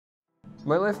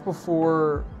My life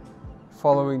before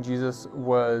following Jesus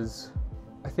was,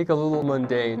 I think, a little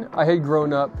mundane. I had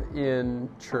grown up in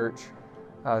church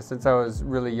since I was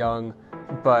really young,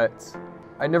 but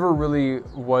I never really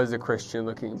was a Christian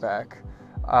looking back.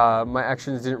 My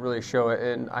actions didn't really show it,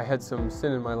 and I had some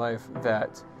sin in my life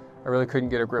that I really couldn't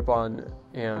get a grip on,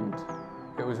 and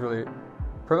it was really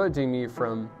preventing me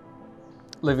from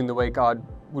living the way God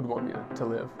would want me to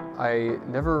live. I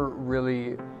never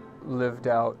really lived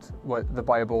out what the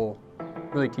Bible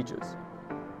really teaches.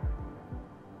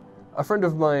 A friend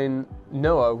of mine,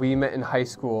 Noah, we met in high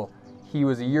school. He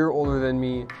was a year older than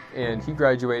me, and he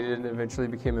graduated and eventually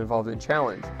became involved in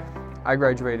Challenge. I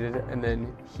graduated, and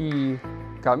then he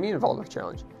got me involved with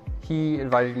Challenge. He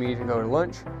invited me to go to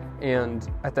lunch, and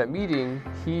at that meeting,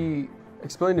 he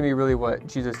explained to me really what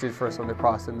Jesus did for us on the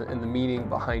cross and the meaning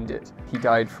behind it. He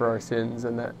died for our sins,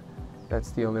 and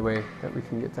that's the only way that we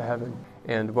can get to heaven,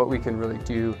 and what we can really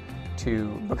do to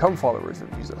become followers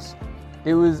of Jesus.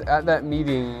 It was at that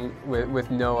meeting with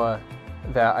Noah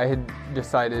that I had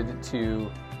decided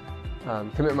to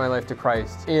commit my life to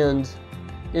Christ. And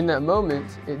in that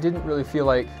moment, it didn't really feel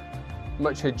like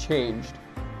much had changed.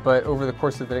 But over the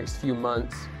course of the next few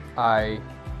months, I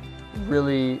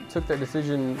really took that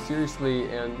decision seriously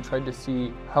and tried to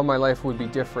see how my life would be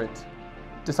different.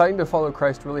 Deciding to follow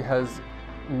Christ really has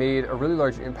made a really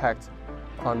large impact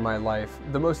on my life.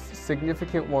 The most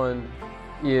significant one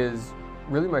is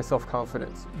really my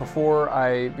self-confidence. Before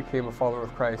I became a follower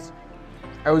of Christ,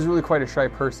 I was really quite a shy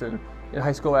person. In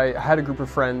high school, I had a group of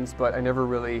friends, but I never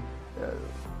really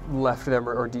left them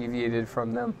or deviated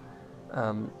from them.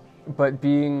 But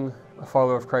being a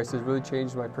follower of Christ has really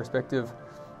changed my perspective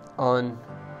on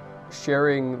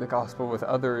sharing the gospel with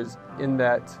others, in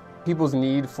that people's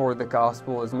need for the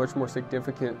gospel is much more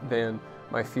significant than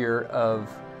my fear of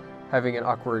having an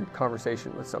awkward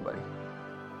conversation with somebody.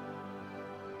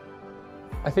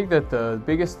 I think that the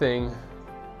biggest thing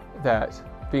that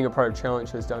being a part of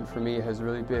Challenge has done for me has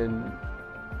really been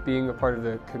being a part of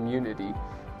the community.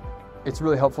 It's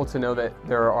really helpful to know that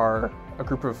there are a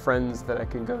group of friends that I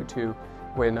can go to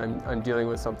when I'm dealing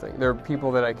with something. There are people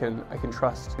that I can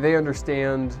trust. They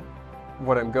understand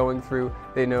what I'm going through.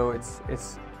 They know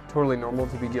it's totally normal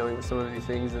to be dealing with some of these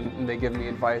things, and they give me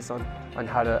advice on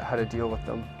how to deal with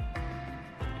them.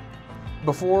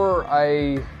 Before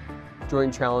I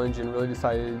joined Challenge and really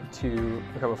decided to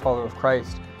become a follower of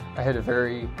Christ, I had a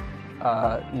very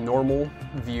normal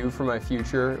view for my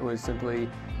future. It was simply,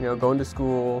 going to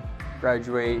school,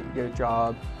 graduate, get a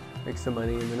job, make some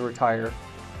money, and then retire.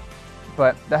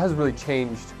 But that has really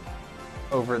changed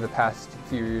over the past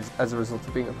few years as a result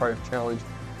of being a part of Challenge.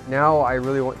 Now I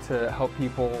really want to help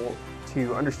people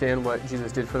to understand what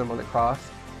Jesus did for them on the cross,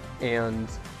 and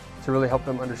to really help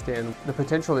them understand the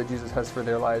potential that Jesus has for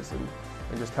their lives, and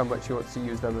just how much he wants to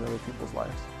use them in other people's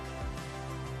lives.